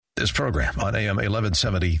This program on AM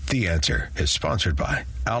 1170, The Answer, is sponsored by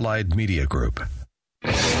Allied Media Group.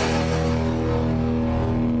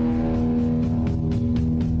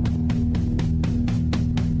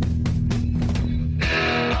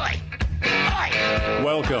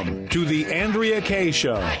 Welcome to the Andrea Kaye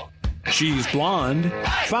Show. She's blonde,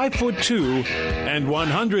 5'2", and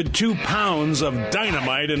 102 pounds of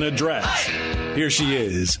dynamite in a dress. Here she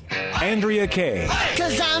is, Andrea Kaye.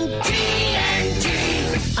 'Cause I'm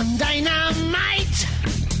TNT, I'm dynamite.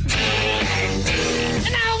 TNT,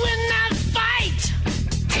 and I will not fight.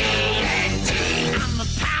 TNT, I'm a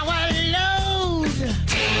power load.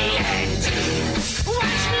 TNT,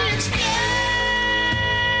 watch me explode.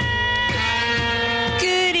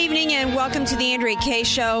 Good evening and welcome to the Andrea Kaye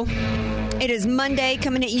Show. It is Monday,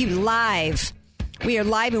 coming at you live. We are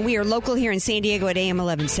live and we are local here in San Diego at AM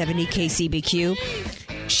 1170 KCBQ.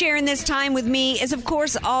 Sharing this time with me is, of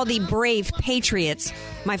course, all the brave patriots,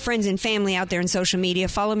 my friends and family out there in social media.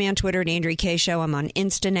 Follow me on Twitter at Andrea Kaye Show. I'm on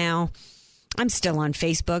Insta now. I'm still on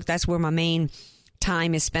Facebook. That's where my main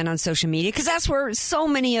time is spent on social media, because that's where so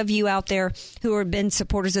many of you out there who have been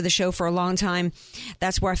supporters of the show for a long time,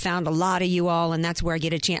 that's where I found a lot of you all, and that's where I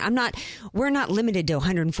get a chance. We're not limited to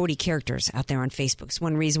 140 characters out there on Facebook. It's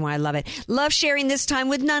one reason why I love it. Love sharing this time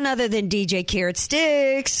with none other than DJ Carrot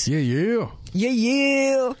Sticks. Yeah.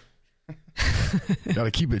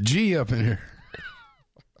 Gotta keep a G up in here.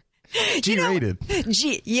 G-rated.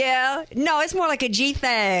 Yeah. No, it's more like a G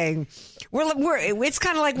thing. It's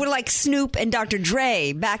kind of like we're like Snoop and Dr.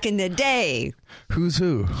 Dre back in the day. Who's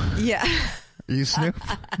who? Yeah. Are you Snoop?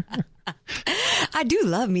 I do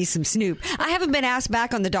love me some Snoop. I haven't been asked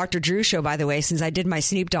back on the Dr. Drew show, by the way, since I did my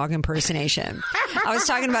Snoop Dogg impersonation. I was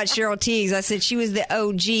talking about Cheryl Teagues. I said she was the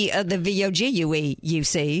OG of the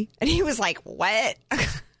VOGUC. And he was like, what?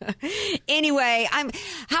 Anyway,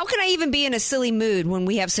 how can I even be in a silly mood when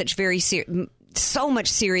we have such so much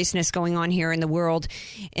seriousness going on here in the world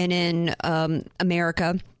and in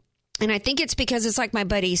America? And I think it's because it's like my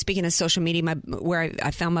buddy, speaking of social media, where I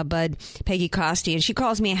found my bud, Peggy Costi, and she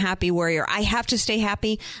calls me a happy warrior. I have to stay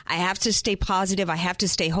happy. I have to stay positive. I have to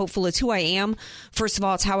stay hopeful. It's who I am. First of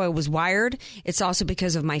all, it's how I was wired. It's also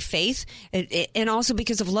because of my faith and also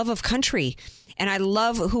because of love of country. And I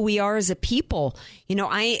love who we are as a people.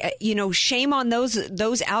 Shame on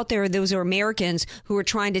those out there, those are Americans who are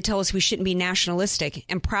trying to tell us we shouldn't be nationalistic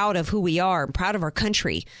and proud of who we are, proud of our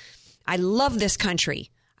country. I love this country.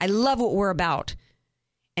 I love what we're about.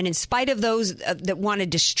 And in spite of those that want to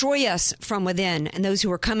destroy us from within and those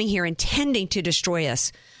who are coming here intending to destroy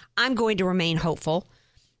us, I'm going to remain hopeful.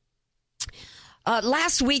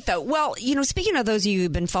 Last week, though, speaking of those of you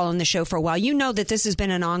who've been following the show for a while, you know that this has been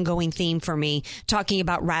an ongoing theme for me, talking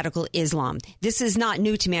about radical Islam. This is not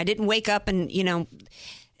new to me. I didn't wake up and,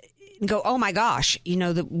 go, oh my gosh,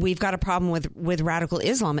 we've got a problem with radical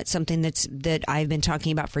Islam. It's something that I've been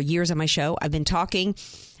talking about for years on my show. I've been talking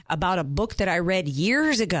about a book that I read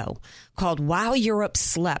years ago called While Europe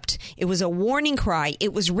Slept. It was a warning cry.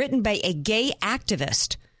 It was written by a gay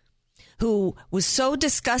activist who was so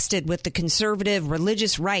disgusted with the conservative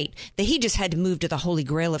religious right that he just had to move to the Holy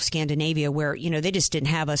Grail of Scandinavia, where, they just didn't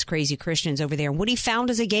have us crazy Christians over there. And what he found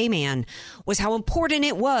as a gay man was how important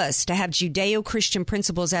it was to have Judeo-Christian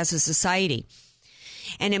principles as a society.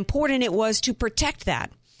 And important it was to protect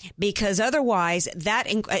that. Because otherwise,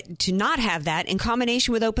 to not have that in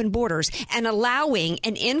combination with open borders and allowing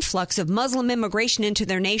an influx of Muslim immigration into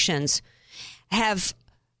their nations have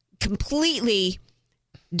completely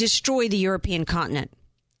destroyed the European continent.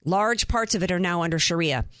 Large parts of it are now under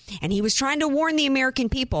Sharia. And he was trying to warn the American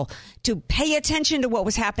people to pay attention to what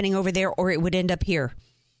was happening over there, or it would end up here.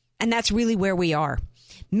 And that's really where we are.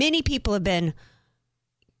 Many people have been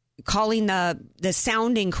calling the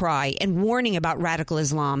sounding cry and warning about radical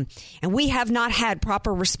Islam. And we have not had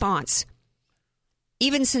proper response,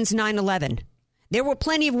 even since 9/11. There were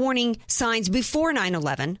plenty of warning signs before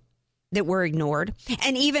 9/11 that were ignored.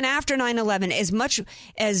 And even after 9/11, as much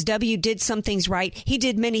as W did some things right, he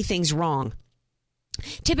did many things wrong.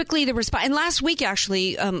 Typically, the response, and last week,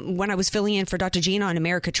 actually, when I was filling in for Dr. Gina on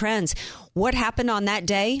America Trends, what happened on that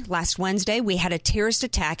day, last Wednesday, we had a terrorist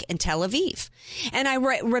attack in Tel Aviv. And I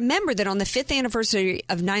remember that on the 5th anniversary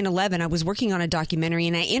of 9/11, I was working on a documentary,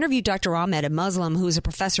 and I interviewed Dr. Ahmed, a Muslim who is a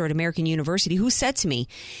professor at American University, who said to me,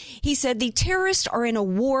 he said, the terrorists are in a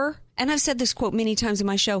war. And I've said this quote many times in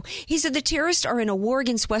my show. He said, the terrorists are in a war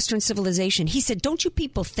against Western civilization. He said, don't you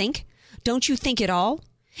people think? Don't you think at all?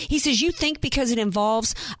 He says, you think because it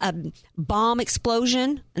involves a bomb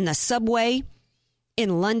explosion in the subway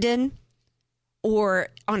in London or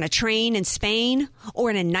on a train in Spain or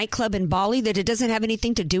in a nightclub in Bali that it doesn't have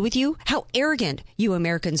anything to do with you? How arrogant you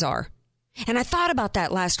Americans are. And I thought about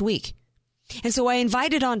that last week. And so I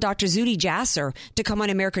invited on Dr. Zuhdi Jasser to come on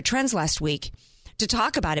America Trends last week to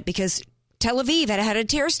talk about it because Tel Aviv had had a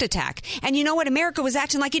terrorist attack. And you know what? America was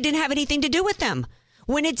acting like it didn't have anything to do with them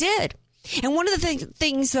when it did. And one of the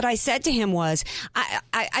things that I said to him was,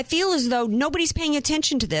 I feel as though nobody's paying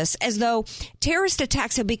attention to this, as though terrorist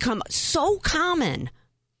attacks have become so common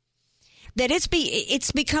that it's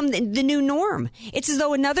become the new norm. It's as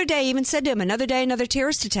though another day, I even said to him, another day, another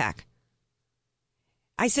terrorist attack.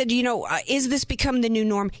 I said, is this become the new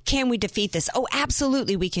norm? Can we defeat this? Oh,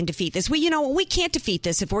 absolutely we can defeat this. We can't defeat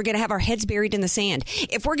this if we're going to have our heads buried in the sand.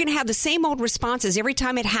 If we're going to have the same old responses every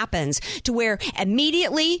time it happens to where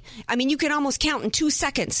immediately, you can almost count in 2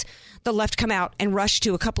 seconds, the left come out and rush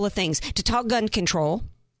to a couple of things, to talk gun control,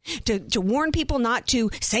 to warn people not to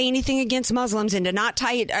say anything against Muslims and to not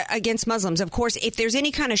tie it against Muslims. Of course, if there's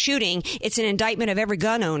any kind of shooting, it's an indictment of every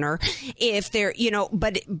gun owner. If they're,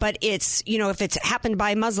 but it's, if it's happened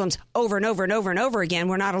by Muslims over and over and over and over again,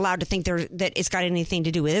 we're not allowed to think that it's got anything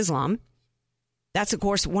to do with Islam. That's, of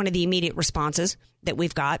course, one of the immediate responses that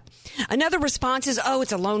we've got. Another response is,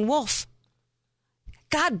 it's a lone wolf.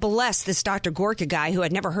 God bless this Dr. Gorka guy who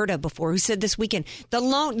I'd never heard of before, who said this weekend,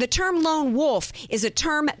 the term lone wolf is a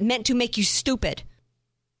term meant to make you stupid.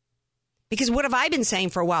 Because what have I been saying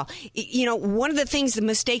for a while? One of the things, the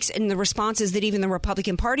mistakes and the responses that even the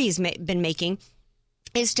Republican Party has been making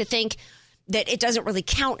is to think that it doesn't really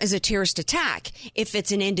count as a terrorist attack if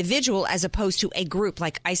it's an individual as opposed to a group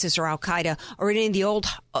like ISIS or Al-Qaeda or any of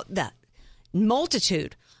the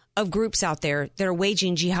multitude of groups out there that are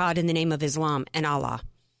waging jihad in the name of Islam and Allah.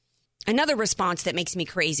 Another response that makes me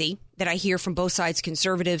crazy that I hear from both sides,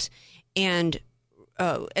 conservatives and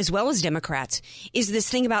as well as Democrats, is this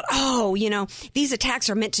thing about, these attacks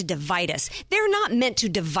are meant to divide us. They're not meant to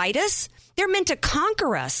divide us. They're meant to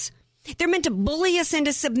conquer us. They're meant to bully us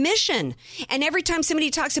into submission. And every time somebody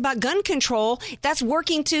talks about gun control, that's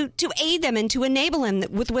working to aid them and to enable them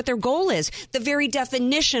with what their goal is. The very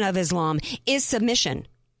definition of Islam is submission.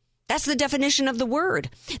 That's the definition of the word.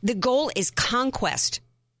 The goal is conquest.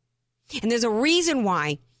 And there's a reason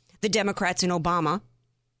why the Democrats and Obama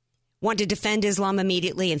want to defend Islam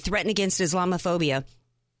immediately and threaten against Islamophobia,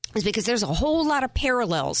 is because there's a whole lot of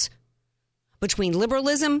parallels between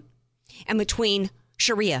liberalism and between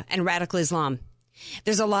Sharia and radical Islam.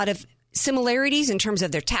 There's a lot of similarities in terms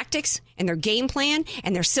of their tactics and their game plan,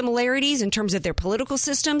 and their similarities in terms of their political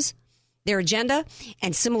systems, their agenda,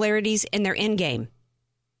 and similarities in their end game.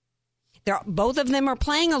 Both of them are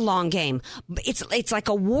playing a long game. It's like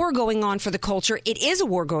a war going on for the culture. It is a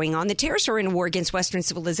war going on. The terrorists are in a war against Western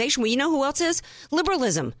civilization. Well, you know who else is?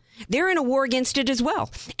 Liberalism. They're in a war against it as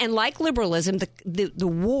well. And like liberalism, the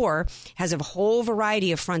war has a whole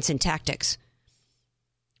variety of fronts and tactics.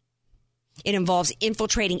 It involves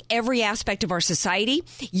infiltrating every aspect of our society,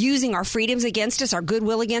 using our freedoms against us, our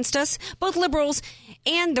goodwill against us. Both liberals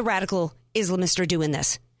and the radical Islamists are doing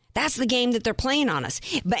this. That's the game that they're playing on us.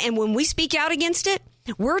 And when we speak out against it,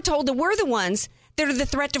 we're told that we're the ones that are the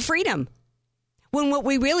threat to freedom, when what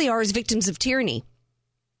we really are is victims of tyranny.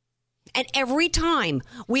 And every time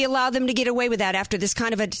we allow them to get away with that after this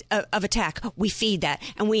kind of attack, we feed that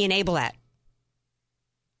and we enable that.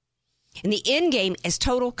 And the end game is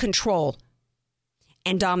total control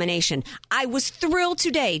and domination. I was thrilled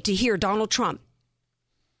today to hear Donald Trump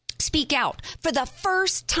speak out for the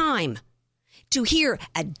first time, to hear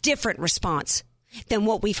a different response than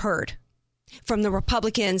what we've heard from the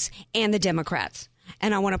Republicans and the Democrats.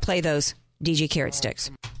 And I want to play those DJ Carrot Sticks.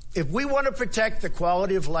 If we want to protect the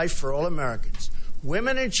quality of life for all Americans,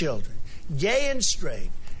 women and children, gay and straight,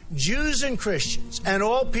 Jews and Christians, and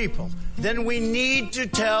all people, then we need to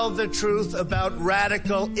tell the truth about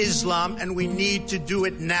radical Islam, and we need to do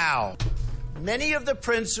it now. Many of the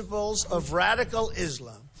principles of radical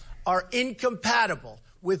Islam are incompatible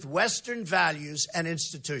with Western values and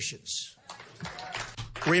institutions.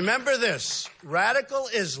 Remember this: radical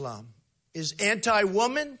Islam is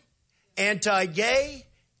anti-woman, anti-gay,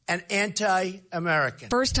 and anti-American.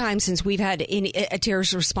 First time since we've had a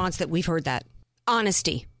terrorist response that we've heard that.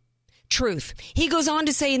 Honesty. Truth. He goes on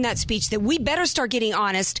to say in that speech that we better start getting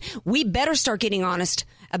honest. We better start getting honest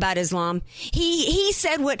about Islam. He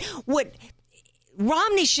said what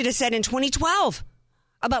Romney should have said in 2012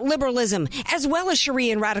 about liberalism, as well as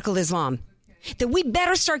Sharia and radical Islam. That we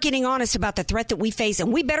better start getting honest about the threat that we face,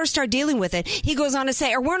 and we better start dealing with it. He goes on to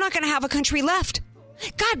say, or we're not going to have a country left.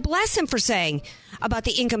 God bless him for saying about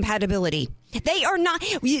the incompatibility. They are not,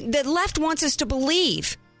 the left wants us to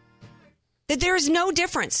believe that there is no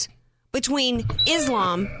difference between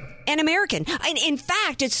Islam and American. And in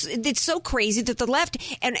fact, it's so crazy that the left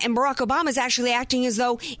and Barack Obama is actually acting as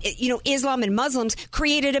though, Islam and Muslims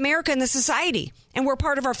created America and the society and were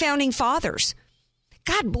part of our founding fathers.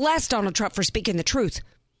 God bless Donald Trump for speaking the truth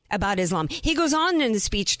about Islam. He goes on in the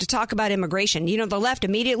speech to talk about immigration. The left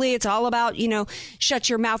immediately, it's all about, shut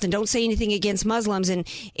your mouth and don't say anything against Muslims. And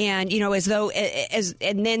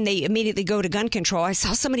then they immediately go to gun control. I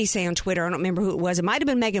saw somebody say on Twitter, I don't remember who it was. It might have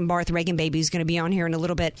been Megan Barth, Reagan Baby, who's going to be on here in a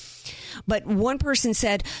little bit. But one person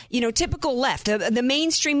said, typical left, the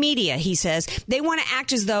mainstream media, he says, they want to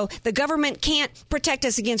act as though the government can't protect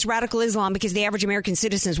us against radical Islam because the average American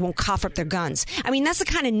citizens won't cough up their guns. I mean, that's the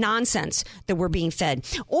kind of nonsense that we're being fed.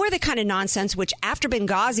 Or the kind of nonsense which after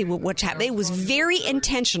Benghazi, which happened, it was very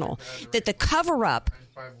intentional that the cover-up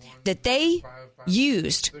that they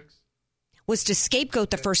used was to scapegoat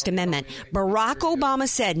the First Amendment. Barack Obama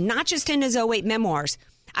said, not just in his 08 memoirs,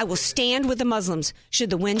 I will stand with the Muslims should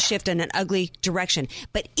the wind shift in an ugly direction.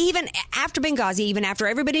 But even after Benghazi, even after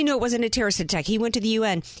everybody knew it wasn't a terrorist attack, he went to the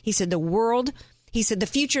UN. He said, the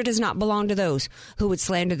future does not belong to those who would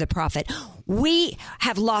slander the prophet. We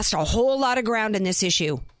have lost a whole lot of ground in this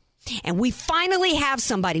issue. And we finally have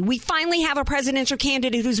somebody. We finally have a presidential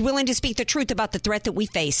candidate who's willing to speak the truth about the threat that we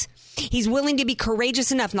face. He's willing to be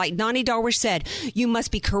courageous enough. Like Donnie Darwish said, you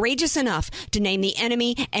must be courageous enough to name the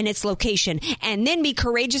enemy and its location, and then be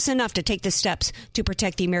courageous enough to take the steps to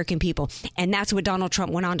protect the American people. And that's what Donald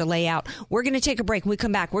Trump went on to lay out. We're going to take a break. When we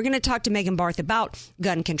come back, we're going to talk to Megan Barth about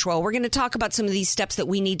gun control. We're going to talk about some of these steps that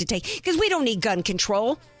we need to take, because we don't need gun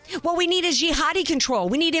control. What we need is jihadi control.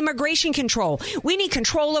 We need immigration control. We need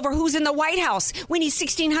control over who's in the White House. We need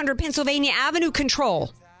 1600 Pennsylvania Avenue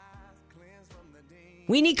control.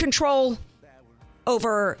 We need control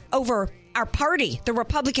over our party, the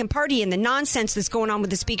Republican Party, and the nonsense that's going on with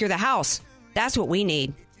the Speaker of the House. That's what we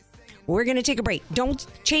need. We're going to take a break. Don't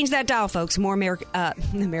change that dial, folks. More America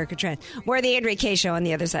Trend. More of the Andrea Kaye Show on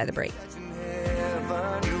the other side of the break.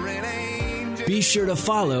 Be sure to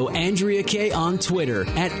follow Andrea Kaye on Twitter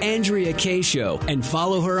at Andrea Kaye Show, and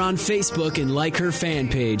follow her on Facebook and like her fan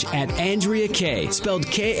page at Andrea Kaye, spelled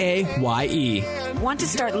Kaye. Want to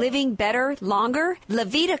start living better, longer?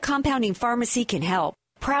 Levita Compounding Pharmacy can help.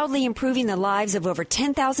 Proudly improving the lives of over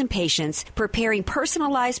 10,000 patients, preparing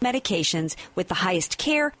personalized medications with the highest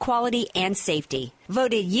care, quality, and safety.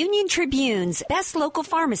 Voted Union Tribune's best local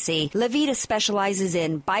pharmacy, Levita specializes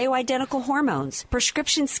in bioidentical hormones,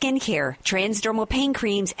 prescription skincare, transdermal pain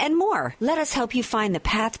creams, and more. Let us help you find the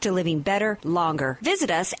path to living better, longer.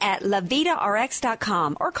 Visit us at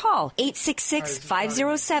LevitaRx.com or call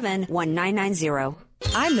 866-507-1990.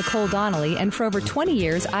 I'm Nicole Donnelly, and for over 20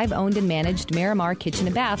 years, I've owned and managed Miramar Kitchen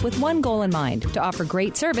and Bath with one goal in mind, to offer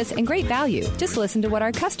great service and great value. Just listen to what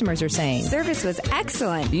our customers are saying. Service was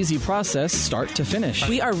excellent. Easy process, start to finish.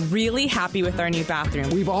 We are really happy with our new bathroom.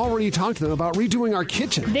 We've already talked to them about redoing our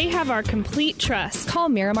kitchen. They have our complete trust. Call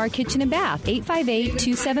Miramar Kitchen and Bath,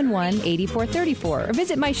 858-271-8434, or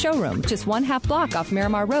visit my showroom, just one half block off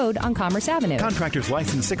Miramar Road on Commerce Avenue. Contractors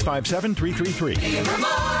license 657-333.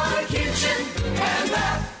 Miramar Kitchen and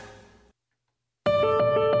Bath.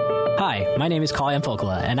 Hi, my name is Kaye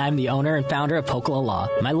and I'm the owner and founder of Pocola Law.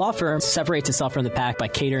 My law firm separates itself from the pack by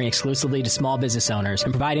catering exclusively to small business owners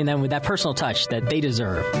and providing them with that personal touch that they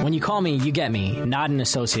deserve. When you call me, you get me, not an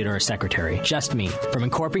associate or a secretary, just me. From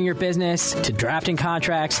incorporating your business to drafting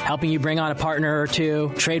contracts, helping you bring on a partner or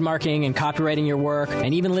two, trademarking and copywriting your work,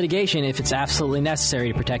 and even litigation if it's absolutely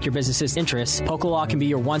necessary to protect your business's interests, Pocola Law can be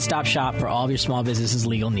your one-stop shop for all of your small business's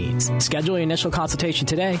legal needs. Schedule your initial consultation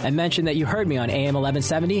today and mention that you heard me on AM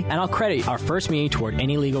 1170, and I'll credit our first meeting toward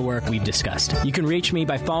any legal work we've discussed. You can reach me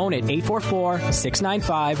by phone at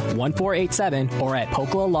 844-695-1487 or at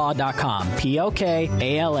pocolalaw.com,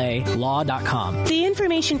 P-O-K-A-L-A law.com. The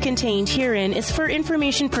information contained herein is for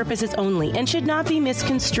information purposes only and should not be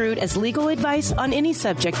misconstrued as legal advice on any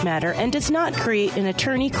subject matter and does not create an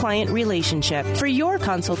attorney-client relationship. For your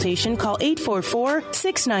consultation, call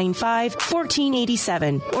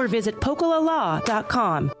 844-695-1487 or visit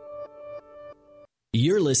pocolalaw.com.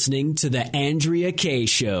 You're listening to The Andrea Kaye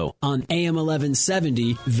Show on AM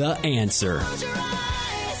 1170, The Answer.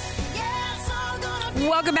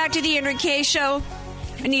 Welcome back to The Andrea Kaye Show.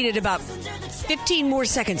 I needed about 15 more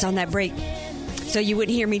seconds on that break so you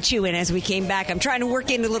wouldn't hear me chewing as we came back. I'm trying to work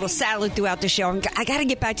in a little salad throughout the show. I got to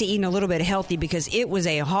get back to eating a little bit healthy because it was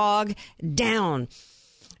a hog down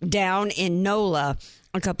in NOLA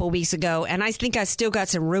a couple weeks ago, and I think I still got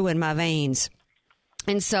some rue in my veins.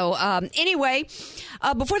 And so, anyway,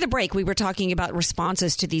 before the break, we were talking about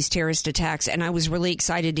responses to these terrorist attacks, and I was really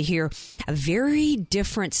excited to hear a very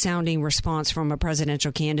different sounding response from a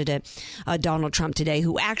presidential candidate, Donald Trump, today,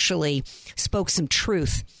 who actually spoke some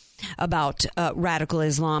truth about radical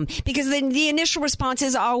Islam, because the initial response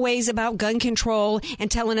is always about gun control and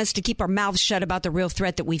telling us to keep our mouths shut about the real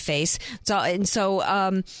threat that we face.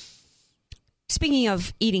 Speaking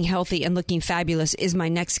of eating healthy and looking fabulous is my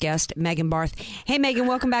next guest, Megan Barth. Hey, Megan,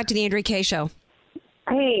 welcome back to the Andrea Kaye Show.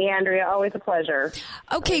 Hey, Andrea, always a pleasure.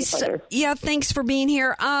 Okay, thanks for being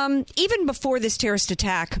here. Even before this terrorist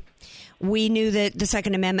attack, we knew that the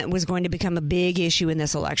Second Amendment was going to become a big issue in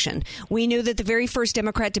this election. We knew that the very first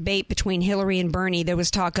Democrat debate between Hillary and Bernie, there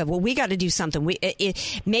was talk of, well, we got to do something.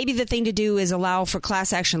 Maybe the thing to do is allow for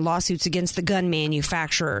class action lawsuits against the gun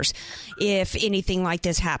manufacturers if anything like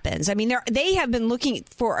this happens. I mean, they have been looking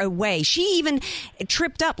for a way. She even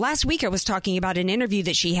tripped up. Last week I was talking about an interview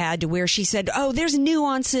that she had to where she said, oh, there's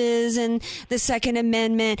nuances in the Second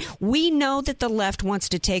Amendment. We know that the left wants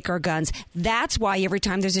to take our guns. That's why every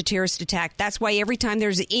time there's a terrorist attack, that's why every time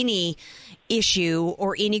there's any issue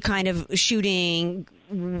or any kind of shooting,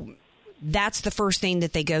 that's the first thing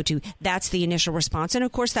that they go to. That's the initial response. And,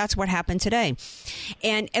 of course, that's what happened today.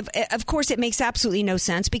 And, of course, it makes absolutely no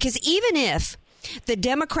sense, because even if the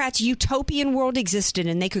Democrats' utopian world existed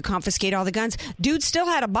and they could confiscate all the guns, dude still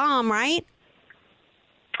had a bomb, right?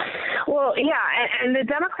 Well, yeah, and the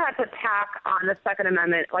Democrats' attack on the Second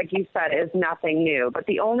Amendment, like you said, is nothing new. But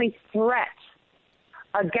the only threat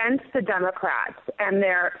against the Democrats and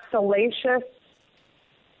their salacious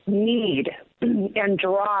need and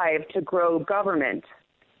drive to grow government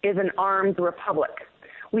is an armed republic.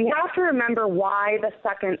 We have to remember why the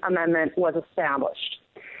Second Amendment was established.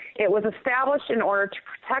 It was established in order to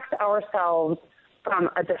protect ourselves from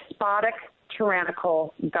a despotic,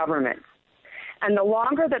 tyrannical government. And the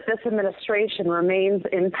longer that this administration remains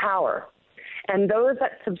in power, and those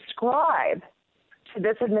that subscribe to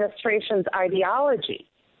this administration's ideology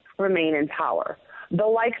remain in power, the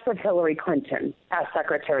likes of Hillary Clinton as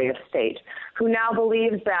Secretary of State, who now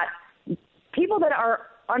believes that people that are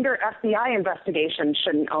under FBI investigation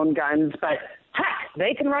shouldn't own guns, but heck,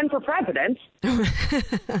 they can run for president.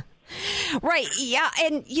 Right. Yeah.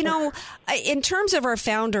 And, you know, in terms of our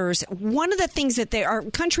founders, one of the things that our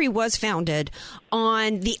country was founded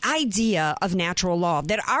on the idea of natural law,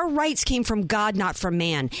 that our rights came from God, not from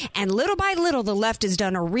man. And little by little, the left has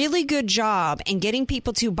done a really good job in getting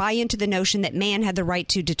people to buy into the notion that man had the right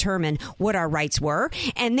to determine what our rights were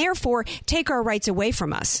and therefore take our rights away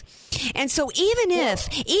from us. And so even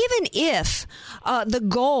if the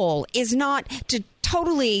goal is not to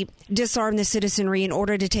totally disarm the citizenry in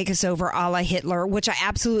order to take us over a la Hitler, which I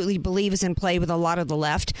absolutely believe is in play with a lot of the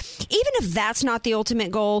left. Even if that's not the ultimate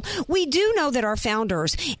goal, we do know that our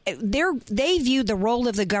founders, they viewed the role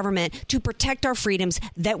of the government to protect our freedoms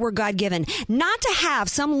that were God-given, not to have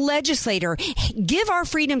some legislator give our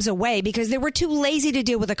freedoms away because they were too lazy to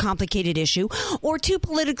deal with a complicated issue or too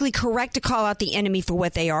politically correct to call out the enemy for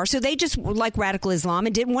what they are. So they just were like radical Islam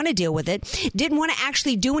and didn't want to deal with it, didn't want to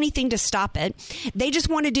actually do anything to stop it. They just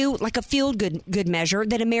want to do like a feel-good measure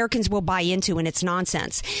that Americans will buy into, and it's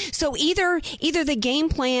nonsense. So either the game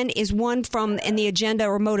plan is one and the agenda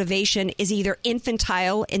or motivation is either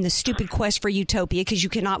infantile in the stupid quest for utopia because you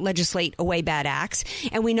cannot legislate away bad acts,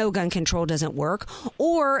 and we know gun control doesn't work,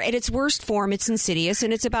 or at its worst form, it's insidious,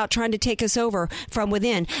 and it's about trying to take us over from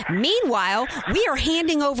within. Meanwhile, we are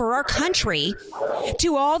handing over our country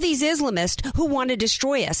to all these Islamists who want to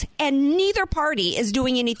destroy us, and neither party is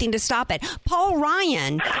doing anything to stop it. Paul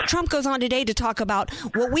Ryan, Trump goes on today to talk about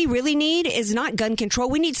what we really need is not gun control.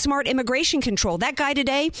 We need smart immigration control. That guy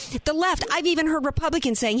today, the left, I've even heard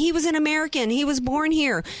Republicans saying he was an American. He was born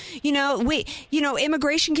here.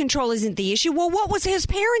 Immigration control isn't the issue. Well, what was his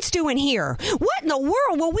parents doing here? What in the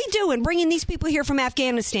world were we doing bringing these people here from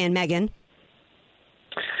Afghanistan, Megan?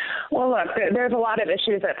 Well, look, there's a lot of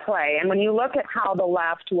issues at play. And when you look at how the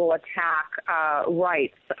left will attack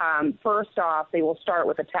rights, first off, they will start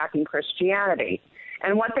with attacking Christianity.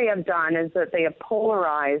 And what they have done is that they have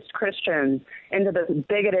polarized Christians into this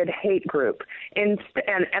bigoted hate group, and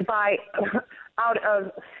out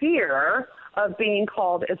of fear of being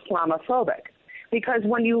called Islamophobic. Because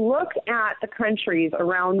when you look at the countries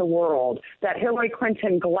around the world that Hillary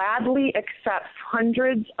Clinton gladly accepts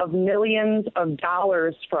hundreds of millions of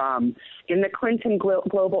dollars from in the Clinton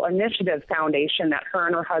Global Initiative Foundation that her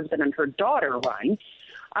and her husband and her daughter run,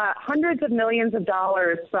 hundreds of millions of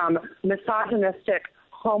dollars from misogynistic,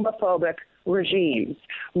 homophobic regimes.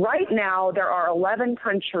 Right now, there are 11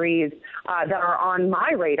 countries that are on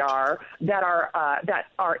my radar that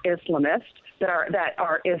are Islamist, that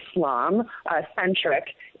are Islam centric,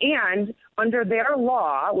 and under their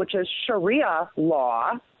law, which is Sharia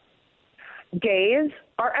law, gays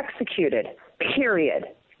are executed. Period.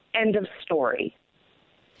 End of story.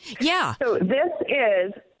 Yeah. So this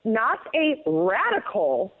is not a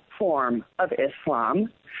radical form of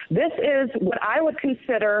Islam. This is what I would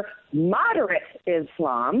consider moderate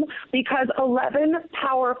Islam, because 11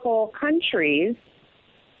 powerful countries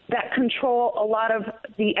that control a lot of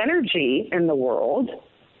the energy in the world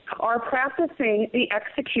are practicing the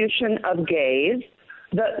execution of gays,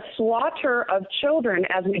 the slaughter of children,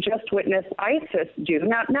 as we just witnessed ISIS do.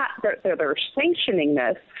 Not they're sanctioning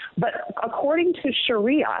this, but according to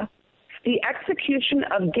Sharia, the execution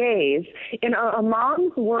of gays, in an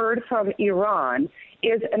imam's word from Iran,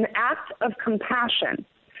 is an act of compassion.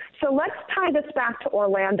 So let's tie this back to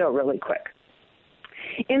Orlando really quick.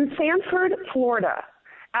 In Sanford, Florida,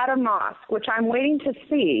 at a mosque, which I'm waiting to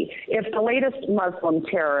see if the latest Muslim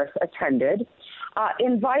terrorist attended,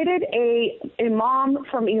 invited a imam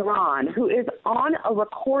from Iran who is on a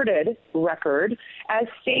recorded record as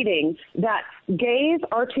stating that gays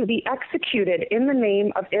are to be executed in the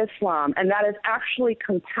name of Islam, and that is actually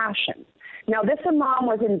compassion. Now, this imam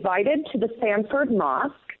was invited to the Sanford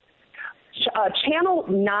Mosque. Channel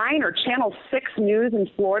 9 or Channel 6 News in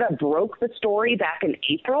Florida broke the story back in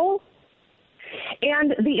April.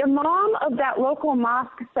 And the imam of that local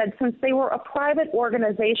mosque said since they were a private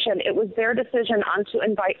organization, it was their decision on to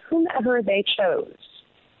invite whomever they chose.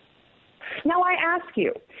 Now, I ask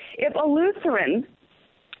you, if a Lutheran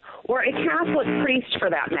or a Catholic priest, for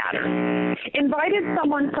that matter, invited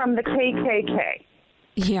someone from the KKK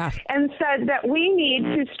and said that we need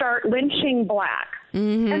to start lynching blacks,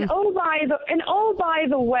 and by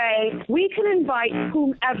the way, we can invite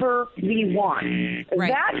whomever we want.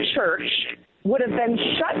 Right. That church would have been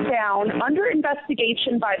shut down under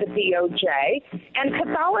investigation by the DOJ, and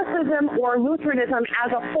Catholicism or Lutheranism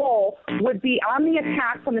as a whole would be on the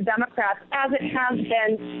attack from the Democrats, as it has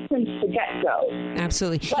been since the get-go.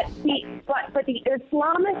 Absolutely. But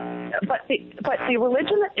the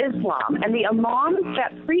religion of Islam and the imams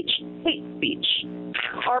that preach hate speech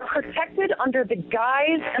are protected under the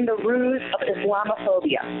guise and the ruse of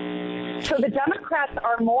Islamophobia. So the Democrats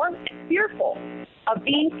are more fearful of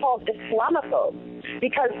being called Islamophobes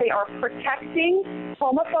because they are protecting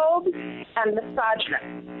homophobes and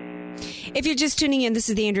misogynists. If you're just tuning in, this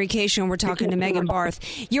is the Andrea Kaye Show, and we're talking to Megan Barth.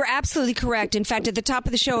 You're absolutely correct. In fact, at the top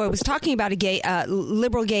of the show, I was talking about a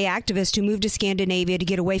liberal gay activist who moved to Scandinavia to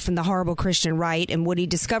get away from the horrible Christian right, and what he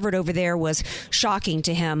discovered over there was shocking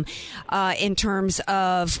to him in terms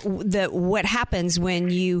of what happens when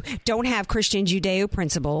you don't have Christian Judeo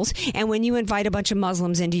principles and when you invite a bunch of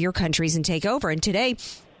Muslims into your countries and take over. And today,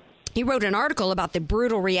 he wrote an article about the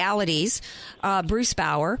brutal realities. Bruce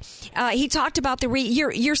Bauer. He talked about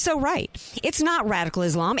you're so right. It's not radical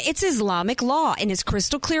Islam. It's Islamic law, and it's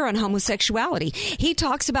crystal clear on homosexuality. He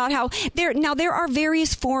talks about how there are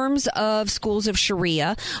various forms of schools of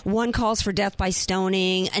Sharia. One calls for death by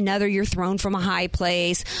stoning. Another, you're thrown from a high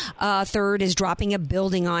place. Third is dropping a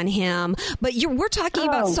building on him. But we're talking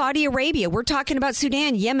about Saudi Arabia. We're talking about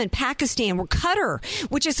Sudan, Yemen, Pakistan. We're Qatar,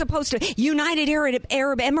 which is supposed to United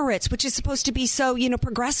Arab Emirates, which is supposed to be so,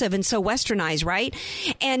 progressive and so westernized, right?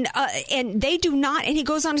 And they do not, and he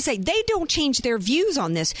goes on to say, they don't change their views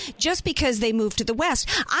on this just because they move to the West.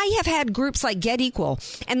 I have had groups like Get Equal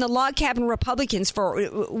and the Log Cabin Republicans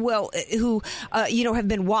who have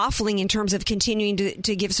been waffling in terms of continuing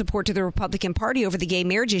to give support to the Republican Party over the gay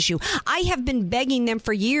marriage issue. I have been begging them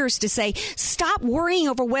for years to say, stop worrying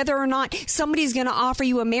over whether or not somebody's going to offer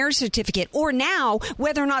you a marriage certificate, or now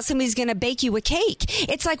whether or not somebody's going to bake you a cake.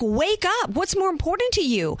 It's like, wake up. What's more important to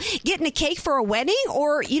you? Getting a cake for a wedding,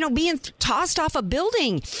 or, being tossed off a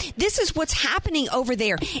building? This is what's happening over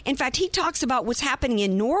there. In fact, he talks about what's happening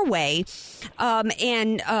in Norway and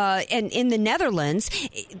in the Netherlands.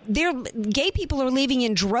 Gay people are leaving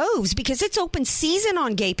in droves because it's open season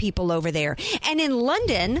on gay people over there. And in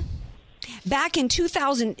London, back in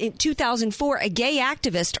 2004, a gay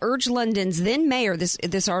activist urged London's then mayor,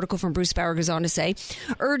 this article from Bruce Bauer goes on to say,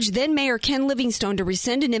 urged then mayor Ken Livingstone to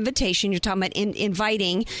rescind an invitation. You're talking about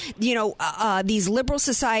inviting, these liberal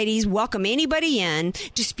societies, welcome anybody in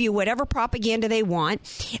to spew whatever propaganda they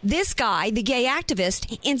want. This guy, the gay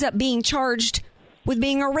activist, ends up being charged with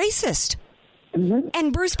being a racist. Mm-hmm.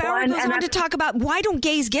 And Bruce Bauer goes on to talk about why don't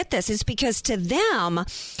gays get this? It's because to them,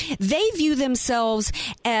 they view themselves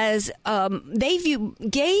as, they view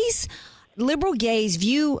gays liberal gays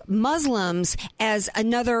view Muslims as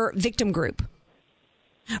another victim group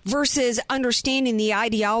versus understanding the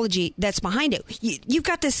ideology that's behind it. You've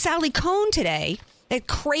got this Sally Cohn today, that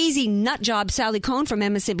crazy nut job Sally Cohn from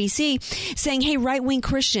MSNBC, saying, hey, right-wing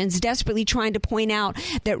Christians desperately trying to point out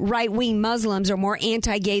that right-wing Muslims are more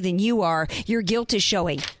anti-gay than you are. Your guilt is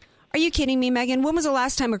showing. Are you kidding me, Megan? When was the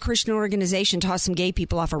last time a Christian organization tossed some gay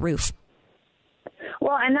people off a roof?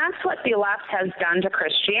 Well, and that's what the left has done to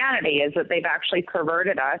Christianity, is that they've actually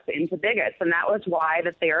perverted us into bigots. And that was why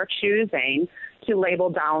that they are choosing to label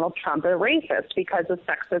Donald Trump a racist, because the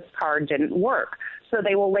sexist card didn't work. So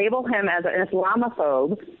they will label him as an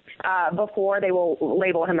Islamophobe before they will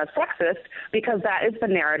label him as sexist, because that is the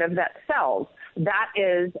narrative that sells. That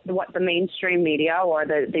is what the mainstream media or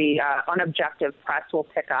the unobjective press will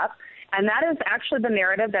pick up. And that is actually the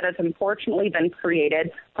narrative that has unfortunately been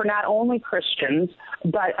created for not only Christians,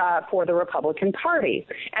 but for the Republican Party.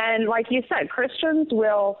 And like you said, Christians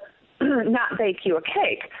will not bake you a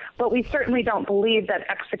cake, but we certainly don't believe that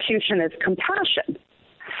execution is compassion.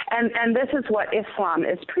 And this is what Islam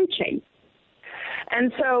is preaching.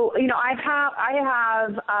 And so, you know, I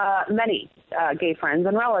have many gay friends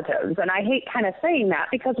and relatives, and I hate kind of saying that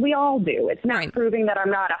because we all do. It's not proving that I'm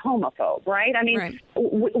not a homophobe, right? I mean,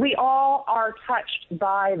 we all are touched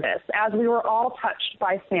by this, as we were all touched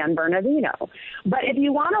by San Bernardino. But if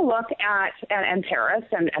you want to look at and Paris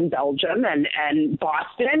and Belgium and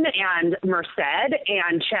Boston and Merced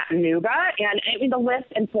and Chattanooga and I mean, the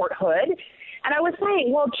list and Fort Hood, and I was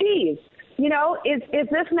saying, well, geez, you know, is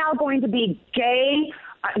this now going to be gay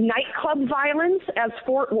nightclub violence as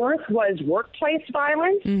Fort Worth was workplace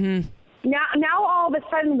violence? Mm-hmm. Now all of a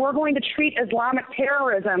sudden we're going to treat Islamic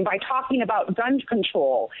terrorism by talking about gun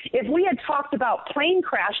control. If we had talked about plane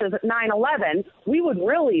crashes at 9/11, we would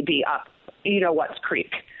really be up, you know what's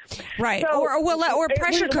creek. Right, So, or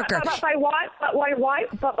pressure cooker. But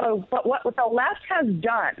what the left has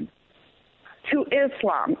done to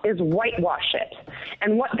Islam is whitewash it.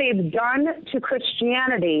 And what they've done to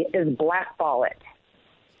Christianity is blackball it.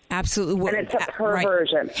 Absolutely. And it's a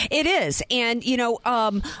perversion. Right. It is. And, you know,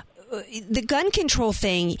 the gun control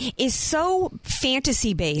thing is so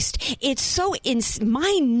fantasy-based. It's so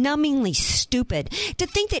mind-numbingly stupid to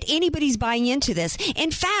think that anybody's buying into this.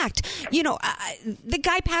 In fact, you know, the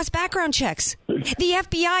guy passed background checks. The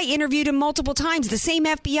FBI interviewed him multiple times. The same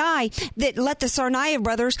FBI that let the Tsarnaev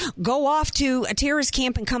brothers go off to a terrorist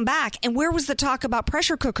camp and come back. And where was the talk about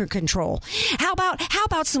pressure cooker control? How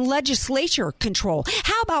about some legislature control?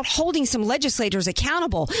 How about holding some legislators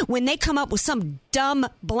accountable when they come up with some dumb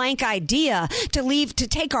blank idea to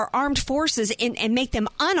take our armed forces and make them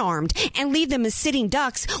unarmed and leave them as sitting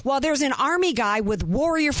ducks while there's an army guy with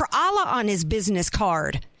Warrior for Allah on his business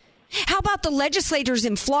card? How about the legislators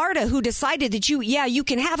in Florida who decided that you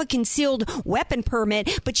can have a concealed weapon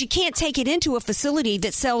permit, but you can't take it into a facility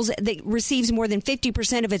that receives more than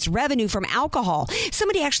 50% of its revenue from alcohol?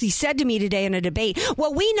 Somebody actually said to me today in a debate,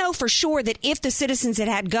 well, we know for sure that if the citizens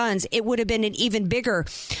had guns, it would have been an even bigger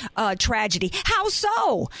tragedy. How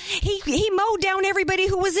so? He mowed down everybody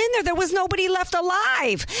who was in there. There was nobody left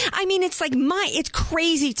alive. I mean, it's like it's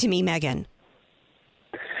crazy to me, Megan.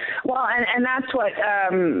 Well, and that's what,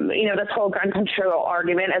 this whole gun control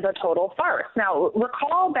argument is a total farce. Now,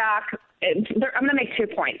 recall back, I'm going to make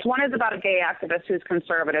 2 points. One is about a gay activist who's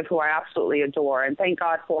conservative, who I absolutely adore, and thank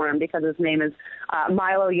God for him because his name is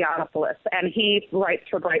Milo Yiannopoulos, and he writes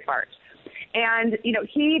for Breitbart. And, you know,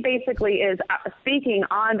 he basically is speaking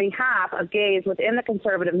on behalf of gays within the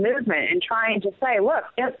conservative movement and trying to say, look,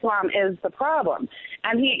 Islam is the problem.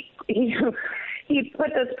 And he put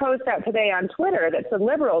this post out today on Twitter that said,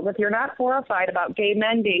 liberals, if you're not horrified about gay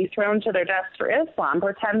men being thrown to their deaths for Islam,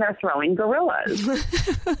 pretend they're throwing gorillas.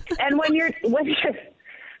 And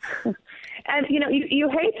and you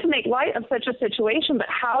hate to make light of such a situation, but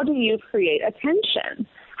how do you create attention?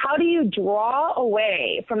 How do you draw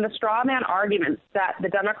away from the straw man arguments that the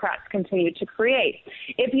Democrats continue to create?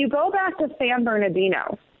 If you go back to San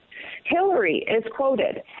Bernardino, Hillary is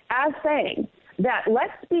quoted as saying that,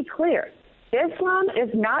 let's be clear, Islam is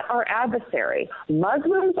not our adversary.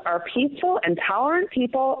 Muslims are peaceful and tolerant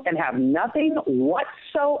people and have nothing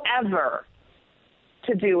whatsoever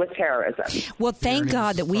to do with terrorism. Well, thank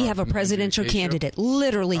God that we have a presidential candidate.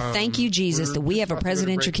 Literally, thank you, Jesus, that we have a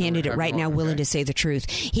presidential candidate right now willing to say the truth.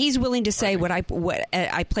 He's willing to say what I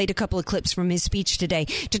played a couple of clips from his speech today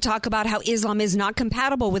to talk about how Islam is not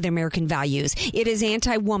compatible with American values. It is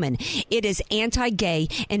anti-woman, it is anti-gay,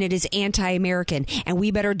 and it is anti-American. And we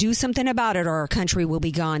better do something about it or our country will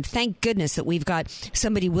be gone. Thank goodness that we've got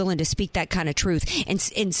somebody willing to speak that kind of truth. And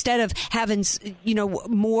instead of having,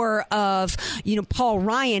 more of, Paul Paul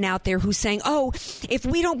Ryan out there who's saying, oh, if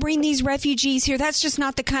we don't bring these refugees here, that's just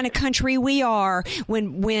not the kind of country we are.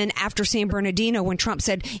 When after San Bernardino, when Trump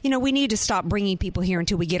said, we need to stop bringing people here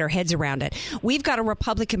until we get our heads around it. We've got a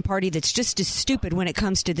Republican Party that's just as stupid when it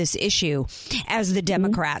comes to this issue as the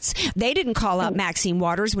Democrats. They didn't call out Maxine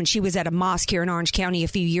Waters when she was at a mosque here in Orange County a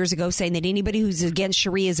few years ago saying that anybody who's against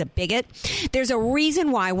Sharia is a bigot. There's a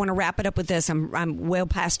reason why. I want to wrap it up with this. I'm well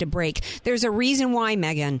past a break. There's a reason why,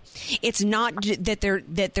 Megan. It's not that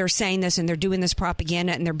they're saying this and they're doing this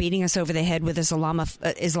propaganda and they're beating us over the head with this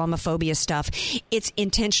Islamophobia stuff. It's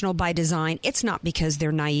intentional by design. It's not because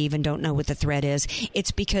they're naive and don't know what the threat is.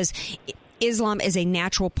 It's because Islam is a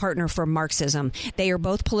natural partner for Marxism. They are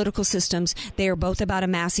both political systems. They are both about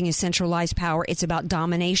amassing a centralized power. It's about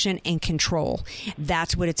domination and control.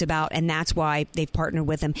 That's what it's about, and that's why they've partnered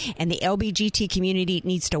with them. And the LGBT community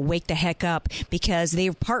needs to wake the heck up because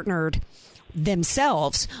they've partnered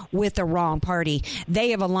themselves with the wrong party. They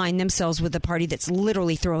have aligned themselves with the party that's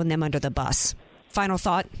literally throwing them under the bus. Final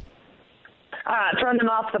thought? Thrown them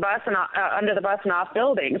off the bus and under the bus and off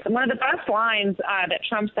buildings. And one of the best lines that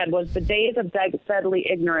Trump said was, "The days of deadly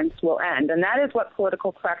ignorance will end." And that is what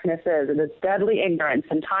political correctness is. It is deadly ignorance,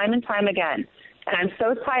 and time again. And I'm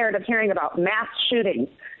so tired of hearing about mass shootings.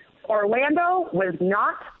 Orlando was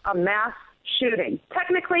not a mass shooting.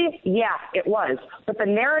 Technically, yeah, it was. But the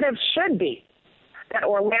narrative should be that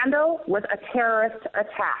Orlando was a terrorist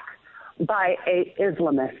attack by an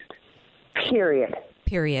Islamist. Period.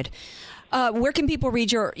 Where can people read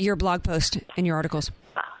your blog post and your articles?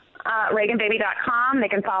 ReaganBaby.com. They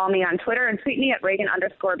can follow me on Twitter and tweet me at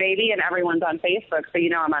Reagan_baby, and everyone's on Facebook. So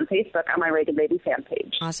I'm on Facebook on my Reagan Baby fan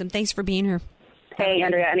page. Awesome. Thanks for being here. Hey,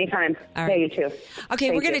 Andrea, anytime. All right. Hey, you too.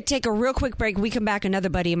 Okay, we're going to take a real quick break. We come back, another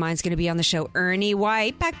buddy of mine's going to be on the show, Ernie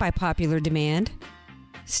White, back by popular demand.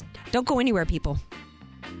 Don't go anywhere, people.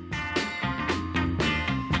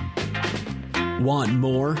 Want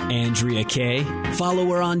more Andrea Kaye? Follow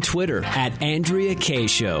her on Twitter at Andrea Kaye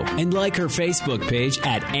Show and like her Facebook page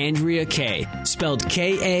at Andrea Kaye, spelled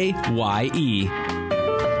Kaye.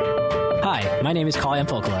 Hi, my name is Kaye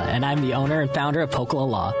and I'm the owner and founder of Pocola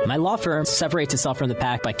Law. My law firm separates itself from the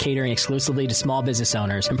pack by catering exclusively to small business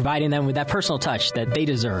owners and providing them with that personal touch that they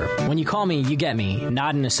deserve. When you call me, you get me,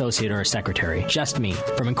 not an associate or a secretary, just me.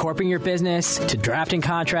 From incorporating your business to drafting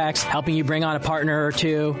contracts, helping you bring on a partner or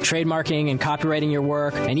two, trademarking and copywriting your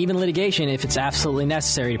work, and even litigation if it's absolutely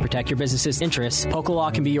necessary to protect your business's interests, Pocola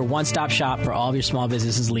Law can be your one-stop shop for all of your small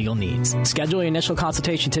business's legal needs. Schedule your initial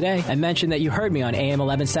consultation today and mention that you heard me on AM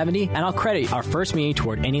 1170, and I'll credit our first meeting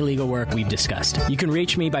toward any legal work we've discussed. You can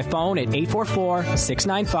reach me by phone at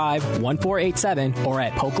 844-695-1487 or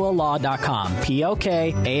at pocolalaw.com,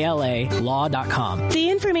 P-O-K-A-L-A law.com. The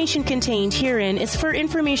information contained herein is for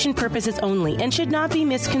information purposes only and should not be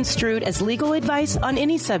misconstrued as legal advice on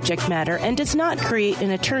any subject matter and does not create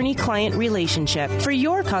an attorney-client relationship. For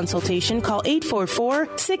your consultation, call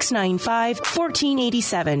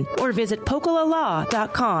 844-695-1487 or visit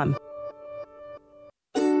pocolalaw.com.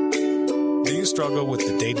 Do you struggle with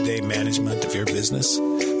the day-to-day management of your business?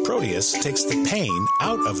 Proteus takes the pain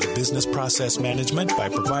out of the business process management by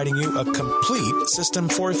providing you a complete system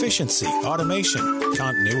for efficiency, automation,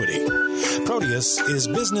 continuity. Proteus is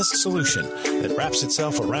business solution that wraps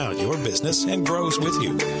itself around your business and grows with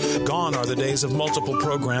you. Gone are the days of multiple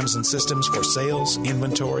programs and systems for sales,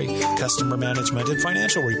 inventory, customer management, and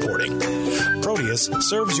financial reporting. Proteus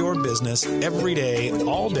serves your business every day,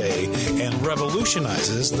 all day, and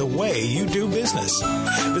revolutionizes the way you do business.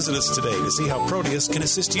 Visit us today to see how Proteus can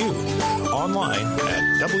assist you. Online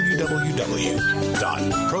at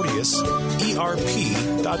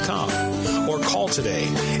www.proteuserp.com or call today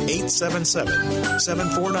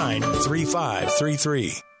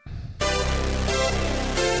 877-749-3533.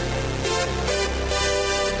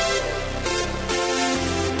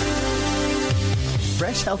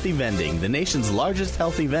 Fresh Healthy Vending, the nation's largest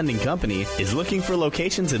healthy vending company, is looking for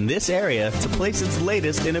locations in this area to place its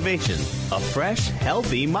latest innovation. A fresh,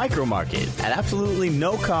 healthy micro market at absolutely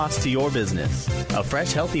no cost to your business. A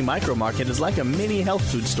fresh, healthy micro market is like a mini health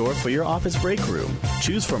food store for your office break room.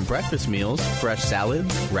 Choose from breakfast meals, fresh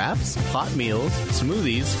salads, wraps, hot meals,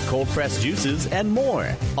 smoothies, cold-pressed juices, and more.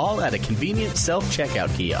 All at a convenient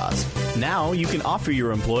self-checkout kiosk. Now you can offer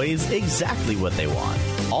your employees exactly what they want.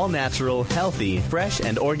 All natural, healthy, fresh,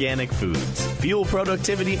 and organic foods. Fuel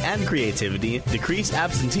productivity and creativity, decrease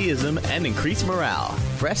absenteeism, and increase morale.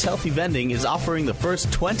 Fresh Healthy Vending is offering the first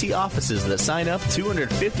 20 offices that sign up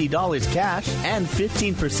 $250 cash and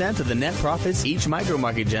 15% of the net profits each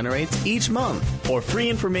micromarket generates each month. For free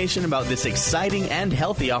information about this exciting and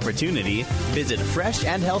healthy opportunity, visit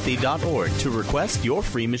freshandhealthy.org to request your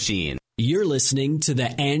free machine. You're listening to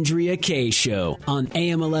The Andrea Kaye Show on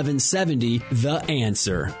AM 1170, The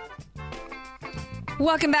Answer.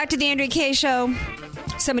 Welcome back to The Andrea Kaye Show.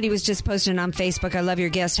 Somebody was just posting on Facebook, I love your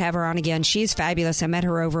guest, have her on again. She's fabulous. I met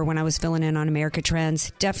her over when I was filling in on America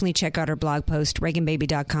Trends. Definitely check out her blog post,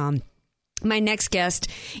 reaganbaby.com. My next guest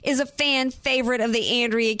is a fan favorite of The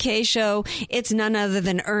Andrea Kaye Show. It's none other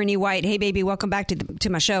than Ernie White. Hey, baby, welcome back to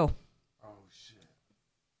my show. Oh, shit.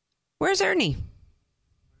 Where's Ernie?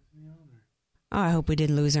 Oh, I hope we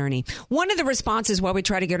didn't lose Ernie. One of the responses while we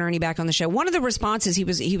try to get Ernie back on the show, one of the responses he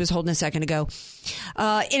was holding a second ago,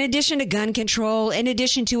 in addition to gun control, in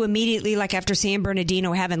addition to immediately, like after San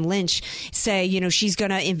Bernardino having Lynch say, she's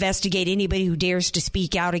going to investigate anybody who dares to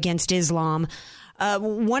speak out against Islam.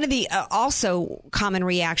 One of the also common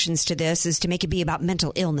reactions to this is to make it be about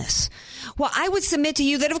mental illness. Well, I would submit to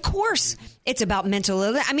you that, of course, it's about mental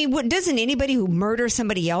illness. I mean, doesn't anybody who murders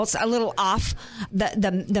somebody else a little off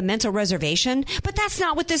the mental reservation? But that's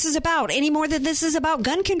not what this is about, any more than this is about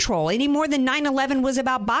gun control, any more than 9/11 was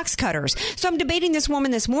about box cutters. So I'm debating this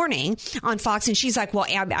woman this morning on Fox, and she's like, well,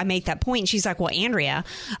 I make that point. And she's like, well, Andrea,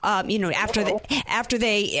 after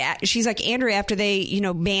they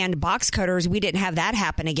banned box cutters, we didn't have that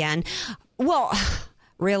happen again. Well,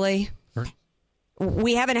 really?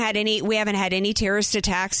 We haven't had any terrorist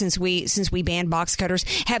attacks since we banned box cutters.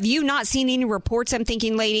 Have you not seen any reports? I'm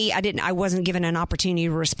thinking, lady, I wasn't given an opportunity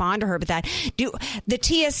to respond to her, but the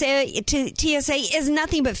TSA is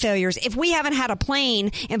nothing but failures. If we haven't had a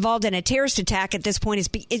plane involved in a terrorist attack at this point,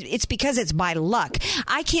 it's because it's by luck.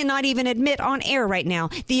 I cannot even admit on air right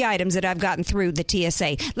now the items that I've gotten through the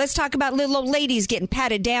TSA. Let's talk about little old ladies getting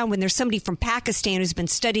patted down when there's somebody from Pakistan who's been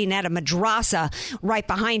studying at a madrasa right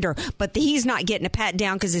behind her, but he's not getting a pat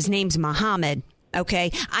down because his name's Muhammad.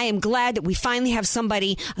 Okay, I am glad that we finally have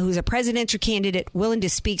somebody who's a presidential candidate willing to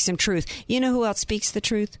speak some truth. You know who else speaks the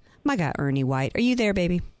truth? My guy, Ernie White. Are you there,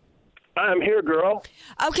 baby? I'm here, girl.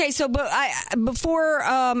 Okay, so before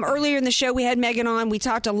earlier in the show, we had Megan on. We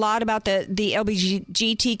talked a lot about the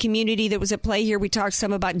LGBT community that was at play here. We talked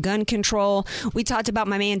some about gun control. We talked about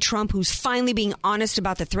my man Trump, who's finally being honest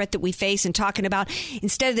about the threat that we face and talking about,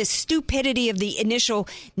 instead of the stupidity of the initial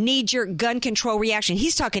knee-jerk gun control reaction,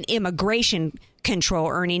 he's talking immigration control,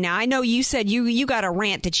 Ernie. Now, I know you said you got a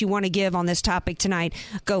rant that you want to give on this topic tonight.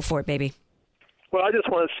 Go for it, baby. Well, I just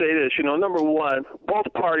want to say this. Number one, both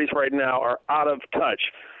parties right now are out of touch.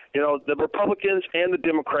 The Republicans and the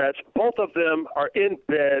Democrats, both of them are in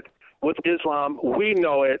bed with Islam. We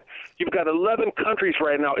know it. You've got 11 countries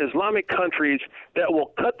right now, Islamic countries, that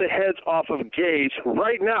will cut the heads off of gays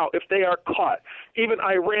right now if they are caught. Even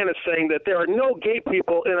Iran is saying that there are no gay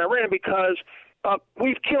people in Iran because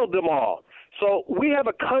we've killed them all. So we have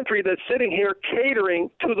a country that's sitting here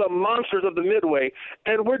catering to the monsters of the Midway,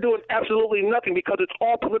 and we're doing absolutely nothing because it's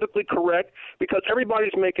all politically correct, because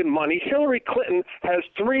everybody's making money. Hillary Clinton has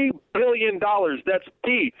 $3 billion. That's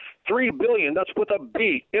B. $3 billion. That's with a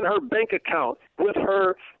B in her bank account with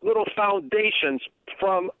her little foundations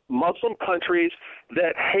from Muslim countries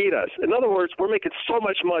that hate us. In other words, we're making so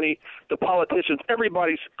much money, the politicians,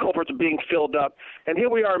 everybody's coffers are being filled up. And here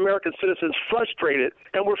we are, American citizens, frustrated.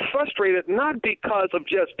 And we're frustrated not because of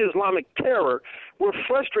just Islamic terror. We're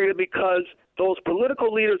frustrated because those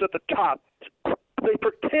political leaders at the top, they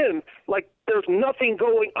pretend like there's nothing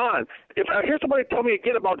going on. If I hear somebody tell me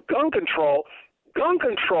again about gun control,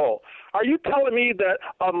 are you telling me that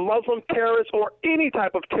a Muslim terrorist or any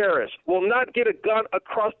type of terrorist will not get a gun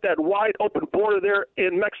across that wide open border there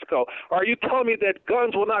in Mexico? Are you telling me that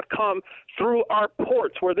guns will not come through our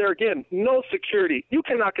ports where there, again, no security? You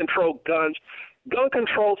cannot control guns. Gun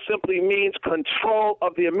control simply means control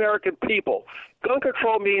of the American people. Gun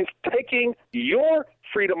control means taking your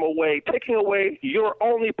freedom away, taking away your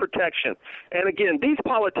only protection. And again, these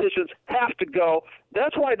politicians have to go.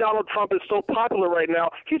 That's why Donald Trump is so popular right now.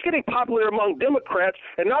 He's getting popular among Democrats,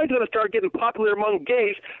 and now he's going to start getting popular among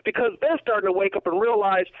gays because they're starting to wake up and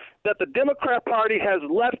realize that the Democrat Party has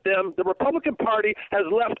left them, the Republican Party has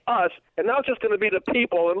left us, and now it's just going to be the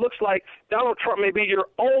people. And it looks like Donald Trump may be your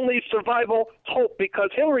only survival hope because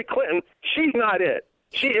Hillary Clinton, she's not it.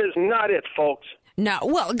 She is not it, folks. No,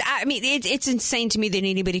 well, I mean, it's insane to me that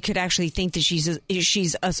anybody could actually think that she's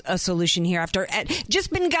a solution here after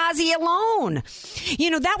just Benghazi alone.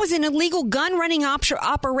 That was an illegal gun running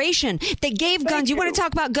operation. They gave guns. You want to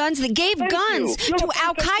talk about guns? They gave guns to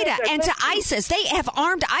Al Qaeda and to ISIS. They have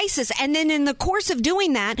armed ISIS, and then in the course of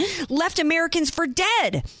doing that, left Americans for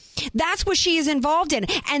dead. That's what she is involved in.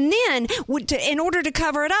 And then, in order to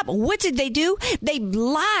cover it up, what did they do? They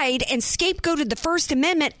lied and scapegoated the First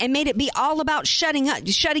Amendment and made it be all about shutting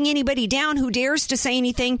anybody down who dares to say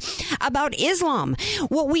anything about Islam.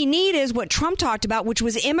 What we need is what Trump talked about, which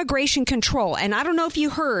was immigration control. And I don't know if you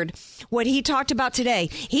heard what he talked about today.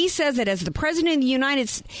 He says that as the president of the United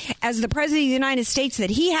States, that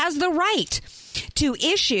he has the right to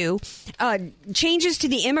issue changes to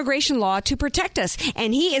the immigration law to protect us.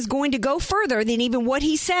 And he is going to go further than even what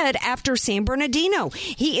he said after San Bernardino.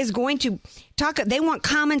 He is going to talk. They want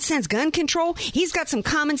common sense gun control. He's got some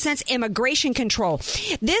common sense immigration control.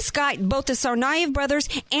 This guy, both the Tsarnaev brothers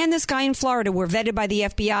and this guy in Florida were vetted by the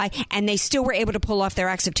FBI, and they still were able to pull off their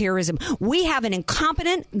acts of terrorism. We have an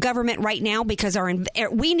incompetent government right now because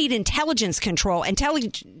we need intelligence control,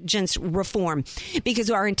 intelligence reform, because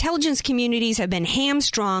our intelligence communities have been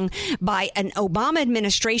hamstrung by an Obama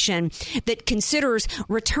administration that considers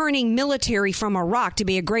returning military from Iraq to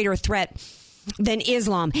be a greater threat than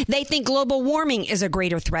Islam. They think global warming is a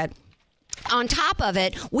greater threat. On top of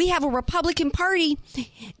it, we have a Republican Party,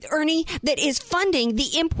 Ernie, that is funding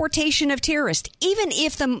the importation of terrorists. Even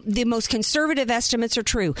if the most conservative estimates are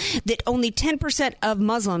true, that only 10% of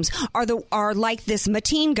Muslims are like this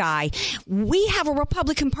Mateen guy, we have a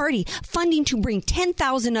Republican Party funding to bring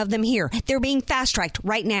 10,000 of them here. They're being fast-tracked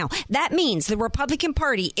right now. That means the Republican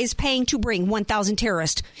Party is paying to bring 1,000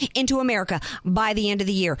 terrorists into America by the end of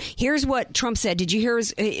the year. Here's what Trump said. Did you hear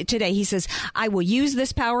today? He says, I will use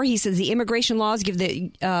this power. He says the immigration laws give the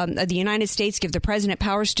United States give the president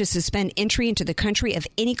powers to suspend entry into the country of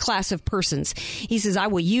any class of persons. He says, I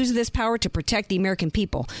will use this power to protect the American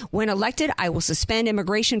people. When elected, I will suspend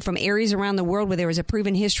immigration from areas around the world where there is a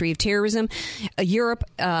proven history of terrorism, Europe,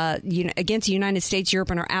 against the United States,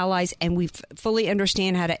 Europe, and our allies, and we fully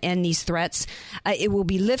understand how to end these threats. It will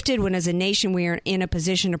be lifted when, as a nation, we are in a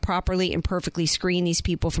position to properly and perfectly screen these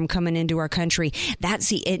people from coming into our country.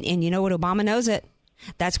 And you know what? Obama knows it.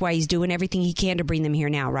 That's why he's doing everything he can to bring them here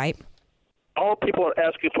now, right? All people are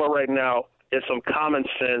asking for right now is some common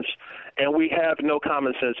sense, and we have no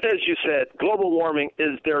common sense. As you said, global warming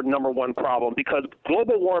is their number one problem, because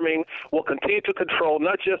global warming will continue to control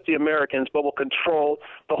not just the Americans, but will control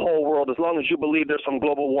the whole world. As long as you believe there's some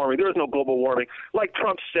global warming, there is no global warming. Like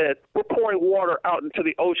Trump said, we're pouring water out into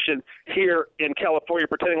the ocean here in California,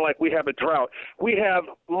 pretending like we have a drought. We have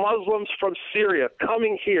Muslims from Syria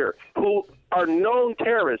coming here who are known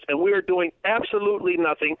terrorists, and we are doing absolutely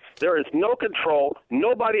nothing. There is no control.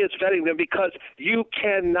 Nobody is vetting them because you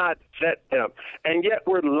cannot vet them. And yet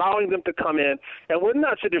we're allowing them to come in, and we're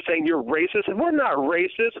not sitting there saying you're racist, and we're not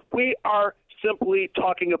racist. We are simply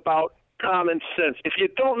talking about common sense. If you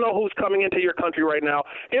don't know who's coming into your country right now,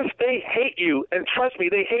 if they hate you, and trust me,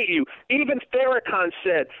 they hate you. Even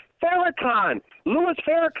Louis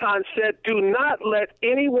Farrakhan said, do not let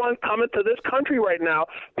anyone come into this country right now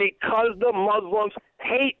because the Muslims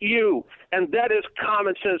hate you. And that is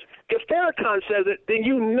common sense. If Farrakhan says it, then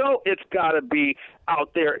you know it's got to be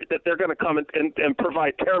out there that they're going to come and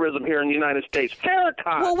provide terrorism here in the United States.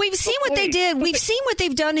 Farrakhan. Well, we've seen what they did. We've seen what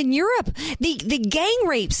they've done in Europe. The gang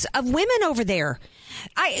rapes of women over there.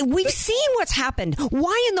 We've seen what's happened.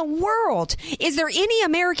 Why in the world is there any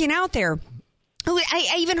American out there?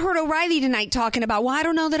 I even heard O'Reilly tonight talking about, well, I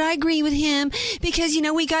don't know that I agree with him because,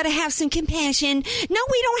 we got to have some compassion. No,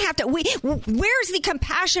 we don't have to. Where's the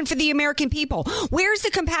compassion for the American people? Where's the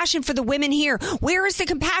compassion for the women here? Where is the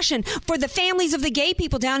compassion for the families of the gay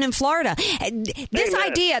people down in Florida? This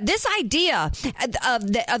idea of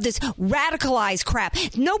this radicalized crap.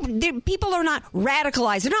 No, people are not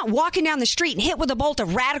radicalized. They're not walking down the street and hit with a bolt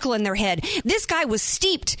of radical in their head. This guy was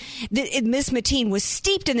steeped. Miss Mateen was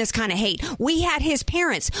steeped in this kind of hate. We had his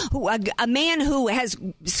parents, a man who has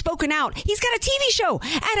spoken out. He's got a TV show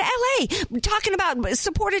out of L.A. talking about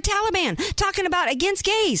supported Taliban, talking about against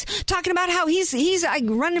gays, talking about how he's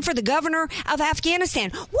running for the governor of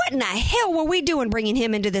Afghanistan. What in the hell were we doing bringing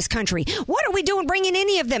him into this country? What are we doing bringing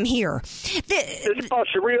any of them here? It's called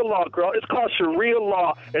Sharia law, girl. It's called Sharia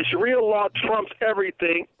law, and Sharia law trumps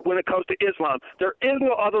everything when it comes to Islam. There is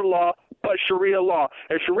no other law but Sharia law.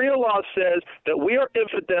 And Sharia law says that we are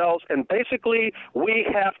infidels, and basically we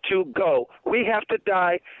have to go. We have to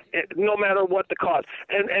die no matter what the cost.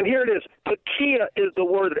 And here it is. Taqiya is the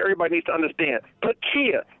word that everybody needs to understand.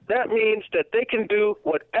 Taqiya. That means that they can do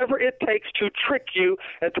whatever it takes to trick you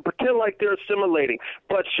and to pretend like they're assimilating.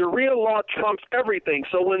 But Sharia law trumps everything.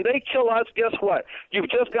 So when they kill us, guess what? You've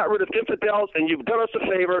just got rid of infidels, and you've done us a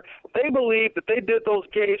favor. They believe that they did those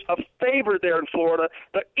gays a favor there in Florida.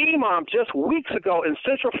 The imam just weeks ago in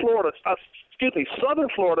Central Florida, Southern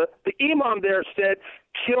Florida, the imam there said,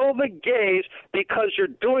 kill the gays because you're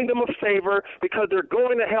doing them a favor, because they're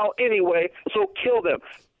going to hell anyway, so kill them.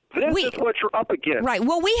 This is what you're up against. Right.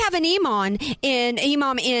 Well, we have an imam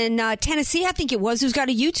in Tennessee, I think it was, who's got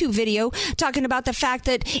a YouTube video talking about the fact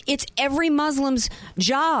that it's every Muslim's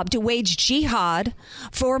job to wage jihad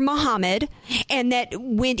for Muhammad, and that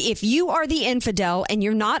if you are the infidel and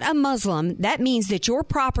you're not a Muslim, that means that your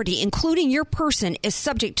property, including your person, is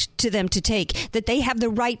subject to them to take, that they have the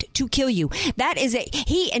right to kill you. That is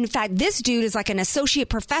in fact, this dude is like an associate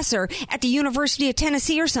professor at the University of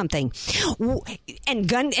Tennessee or something.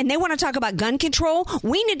 And they want to talk about gun control.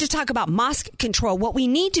 We need to talk about mosque control. What we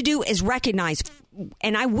need to do is recognize,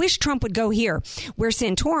 and I wish Trump would go here where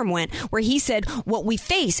Santorum went, where he said what we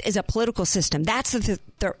face is a political system. That's the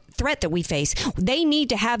threat that we face. They need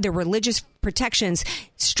to have their religious protections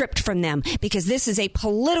stripped from them, because this is a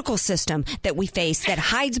political system that we face that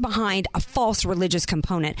hides behind a false religious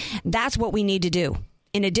component. That's what we need to do,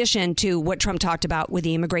 in addition to what Trump talked about with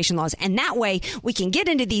the immigration laws. And that way we can get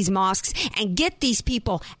into these mosques and get these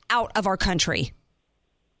people out of our country.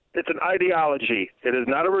 It's an ideology. It is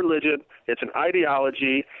not a religion. It's an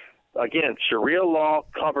ideology. Again, Sharia law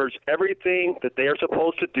covers everything that they are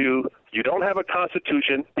supposed to do. You don't have a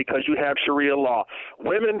constitution because you have Sharia law.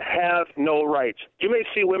 Women have no rights. You may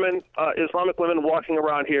see women, Islamic women walking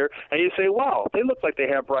around here, and you say, wow, they look like they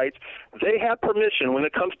have rights. They have permission when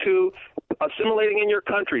it comes to assimilating in your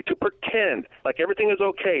country to pretend like everything is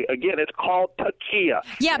okay. Again, it's called taqiyya.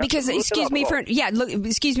 Yeah, because excuse me for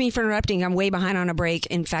interrupting. I'm way behind on a break.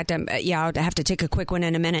 In fact, I'll have to take a quick one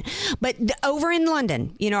in a minute. But over in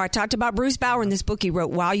London, I talked about Bruce Bauer in this book he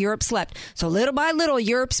wrote, While Europe Slept. So little by little,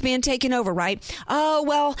 Europe's being taken over, right?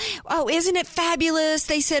 Isn't it fabulous?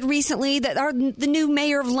 They said recently that the new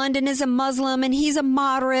mayor of London is a Muslim and he's a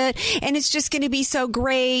moderate, and it's just going to be so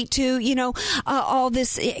great to, all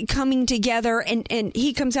this coming together. And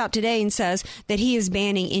he comes out today and says that he is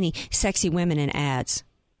banning any sexy women in ads.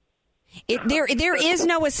 There is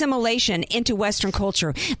no assimilation into Western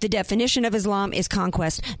culture. The definition of Islam is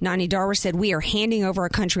conquest. Nani Darwish said, we are handing over our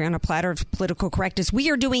country on a platter of political correctness. We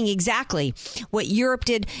are doing exactly what Europe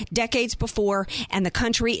did decades before, and the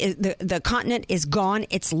country, the continent is gone.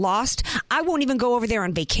 It's lost. I won't even go over there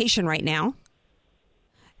on vacation right now.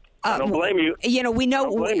 I don't blame you. We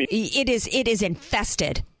know it is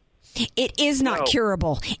infested. It is not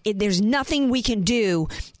curable. There's nothing we can do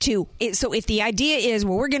to it. So if the idea is,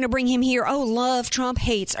 we're going to bring him here. Oh, love Trump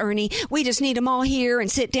hates Ernie. We just need them all here and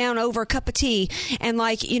sit down over a cup of tea and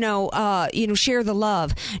share the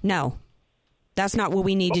love. No, that's not what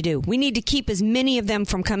we need to do. We need to keep as many of them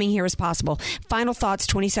from coming here as possible. Final thoughts,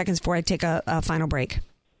 20 seconds before I take a final break.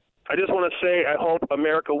 I just want to say I hope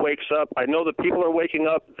America wakes up. I know that people are waking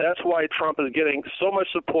up. That's why Trump is getting so much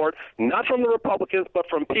support, not from the Republicans, but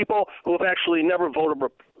from people who have actually never voted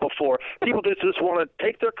before. People that just want to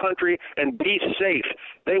take their country and be safe.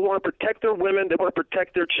 They want to protect their women. They want to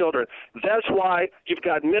protect their children. That's why you've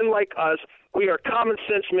got men like us. We are common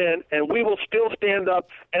sense men, and we will still stand up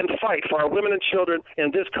and fight for our women and children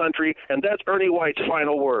in this country. And that's Ernie White's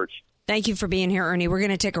final words. Thank you for being here, Ernie. We're going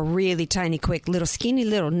to take a really tiny, quick, skinny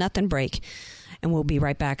nothing break, and we'll be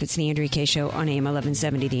right back. It's the Andrea Kaye Show on AM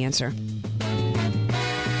 1170, The Answer.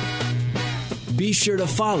 Be sure to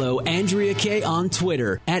follow Andrea Kaye on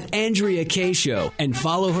Twitter at Andrea Kaye Show, and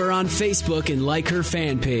follow her on Facebook and like her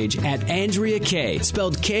fan page at Andrea Kaye,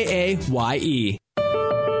 spelled Kaye.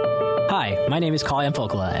 Hi, my name is Kaye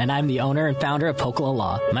and I'm the owner and founder of Pocola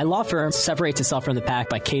Law. My law firm separates itself from the pack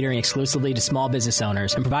by catering exclusively to small business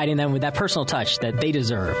owners and providing them with that personal touch that they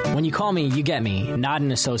deserve. When you call me, you get me, not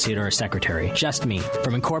an associate or a secretary, just me.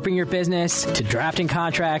 From incorporating your business to drafting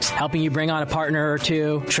contracts, helping you bring on a partner or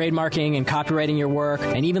two, trademarking and copywriting your work,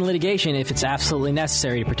 and even litigation if it's absolutely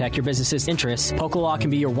necessary to protect your business's interests, Pocola Law can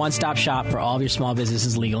be your one-stop shop for all of your small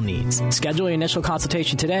business's legal needs. Schedule your initial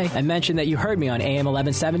consultation today and mention that you heard me on AM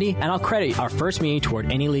 1170, and I'll credit our first meeting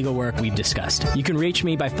toward any legal work we've discussed. You can reach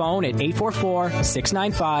me by phone at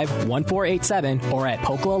 844-695-1487 or at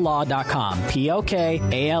pocolalaw.com,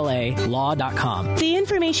 POKALA law.com. The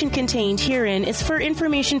information contained herein is for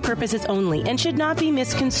information purposes only and should not be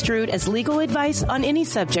misconstrued as legal advice on any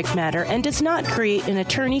subject matter and does not create an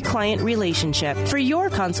attorney-client relationship. For your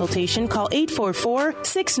consultation, call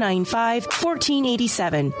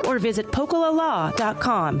 844-695-1487 or visit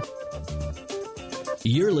pocolalaw.com.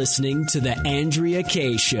 You're listening to The Andrea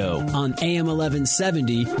Kaye Show on AM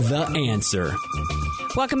 1170, The Answer.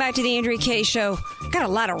 Welcome back to The Andrea Kaye Show. Got a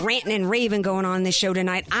lot of ranting and raving going on this show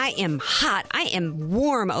tonight. I am hot. I am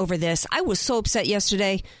warm over this. I was so upset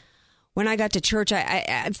yesterday when I got to church,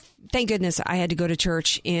 I thank goodness I had to go to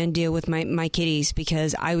church and deal with my kiddies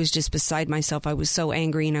because I was just beside myself. I was so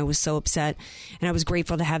angry and I was so upset. And I was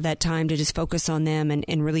grateful to have that time to just focus on them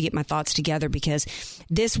and really get my thoughts together because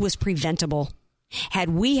this was preventable. Had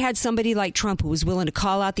we had somebody like Trump who was willing to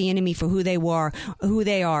call out the enemy for who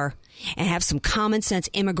they are, and have some common sense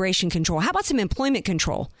immigration control. How about some employment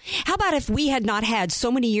control? How about if we had not had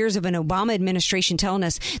so many years of an Obama administration telling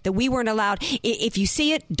us that we weren't allowed, if you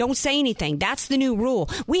see it, don't say anything. That's the new rule.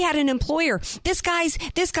 We had an employer. This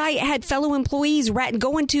guy had fellow employees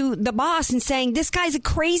going to the boss and saying, this guy's a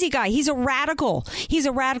crazy guy. He's a radical. He's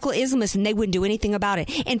a radical Islamist, and they wouldn't do anything about it.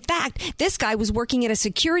 In fact, this guy was working at a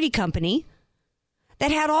security company that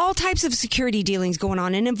had all types of security dealings going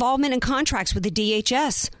on and involvement in contracts with the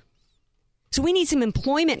DHS. So we need some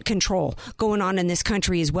employment control going on in this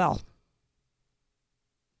country as well.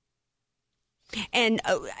 And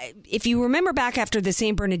if you remember back after the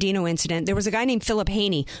San Bernardino incident, there was a guy named Philip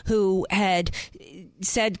Haney who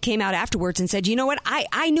came out afterwards and said, you know what,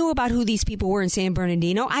 I knew about who these people were in San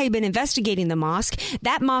Bernardino. I had been investigating the mosque.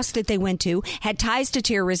 That mosque that they went to had ties to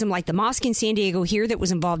terrorism, like the mosque in San Diego here that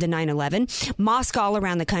was involved in 9/11, mosque all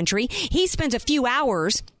around the country. He spends a few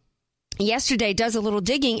hours yesterday, does a little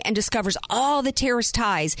digging and discovers all the terrorist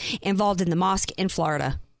ties involved in the mosque in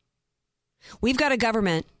Florida. We've got a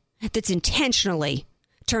government that's intentionally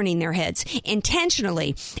turning their heads.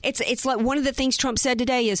 Intentionally. It's like one of the things Trump said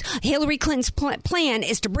today is Hillary Clinton's plan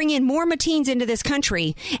is to bring in more Mateens into this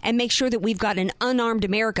country and make sure that we've got an unarmed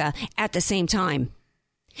America at the same time.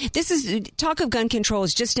 Talk of gun control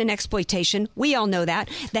is just an exploitation. We all know that.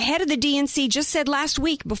 The head of the DNC just said last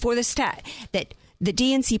week before the stat that the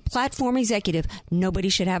DNC platform executive, nobody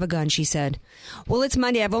should have a gun, she said. Well, it's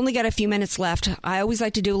Monday. I've only got a few minutes left. I always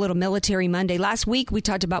like to do a little Military Monday. Last week, we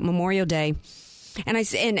talked about Memorial Day. And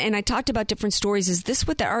I talked about different stories. Is this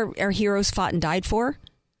what our heroes fought and died for?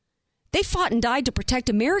 They fought and died to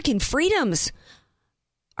protect American freedoms,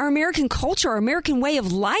 our American culture, our American way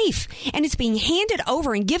of life. And it's being handed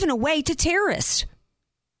over and given away to terrorists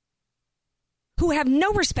who have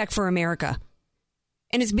no respect for America.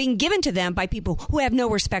 And it's being given to them by people who have no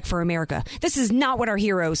respect for America. This is not what our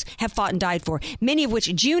heroes have fought and died for, many of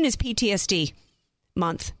which June is PTSD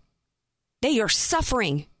month. They are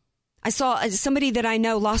suffering. I saw somebody that I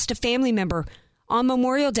know lost a family member on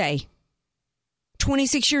Memorial Day,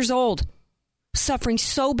 26 years old, suffering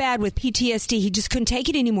so bad with PTSD. He just couldn't take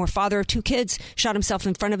it anymore. Father of 2 kids, shot himself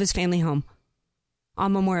in front of his family home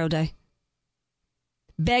on Memorial Day.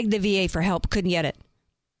 Begged the VA for help, couldn't get it.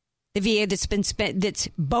 The VA that's been spent, that's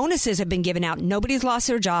bonuses have been given out. Nobody's lost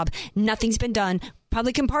their job. Nothing's been done.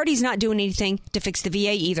 Republican Party's not doing anything to fix the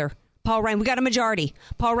VA either. Paul Ryan, we got a majority.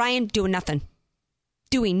 Paul Ryan doing nothing.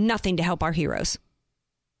 Doing nothing to help our heroes.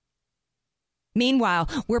 Meanwhile,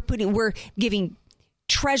 we're giving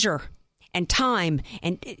treasure and time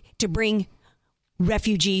and to bring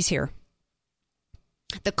refugees here.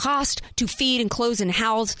 The cost to feed and clothe and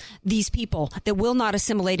house these people that will not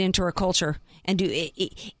assimilate into our culture and do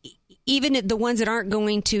even the ones that aren't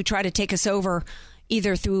going to try to take us over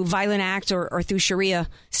either through violent act or through Sharia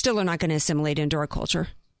still are not going to assimilate into our culture.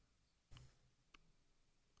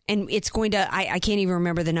 And it's going to, I can't even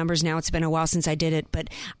remember the numbers now. It's been a while since I did it. But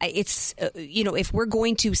it's, if we're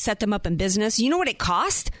going to set them up in business, you know what it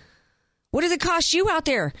costs? What does it cost you out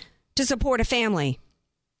there to support a family?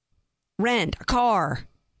 Rent, a car,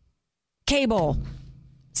 cable,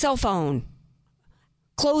 cell phone,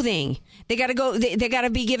 clothing. They got to go. They got to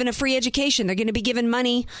be given a free education. They're going to be given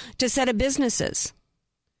money to set up businesses.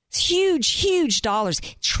 It's huge dollars,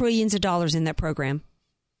 trillions of dollars in that program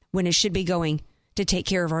when it should be going to take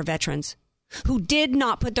care of our veterans who did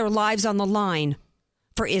not put their lives on the line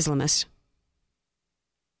for Islamists.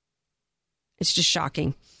 It's just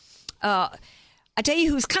shocking. I tell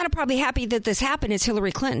you who's kind of probably happy that this happened is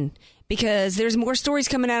Hillary Clinton, because there's more stories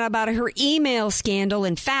coming out about her email scandal.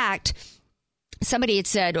 In fact, somebody had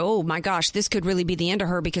said, oh, my gosh, this could really be the end of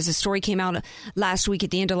her, because the story came out last week.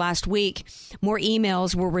 At the end of last week, more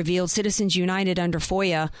emails were revealed. Citizens United under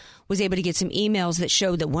FOIA was able to get some emails that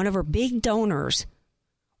showed that one of her big donors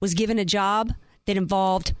was given a job that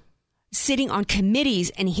involved sitting on committees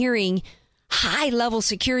and hearing high-level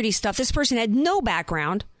security stuff. This person had no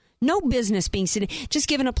background, no business being sitting, just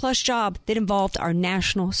given a plush job that involved our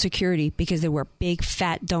national security because they were a big,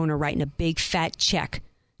 fat donor writing a big, fat check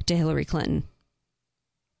to Hillary Clinton.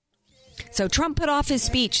 So Trump put off his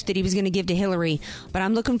speech that he was going to give to Hillary, but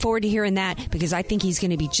I'm looking forward to hearing that, because I think he's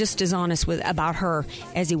going to be just as honest about her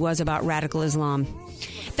as he was about radical Islam.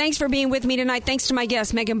 Thanks for being with me tonight. Thanks to my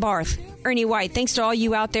guest, Megan Barth. Ernie White. Thanks to all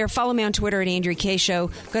you out there. Follow me on Twitter at Andrea Kaye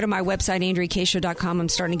Show. Go to my website, AndreaKayeShow.com. I'm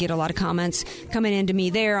starting to get a lot of comments coming into me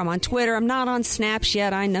there. I'm on Twitter. I'm not on Snaps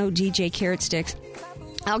yet. I know, DJ Carrot Sticks.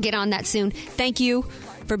 I'll get on that soon. Thank you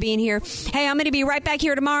for being here. Hey, I'm going to be right back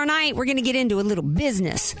here tomorrow night. We're going to get into a little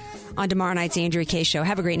business on tomorrow night's Andrea Kaye Show.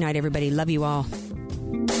 Have a great night, everybody. Love you all.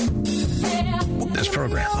 This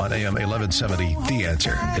program on AM 1170, The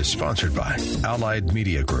Answer, is sponsored by Allied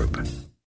Media Group.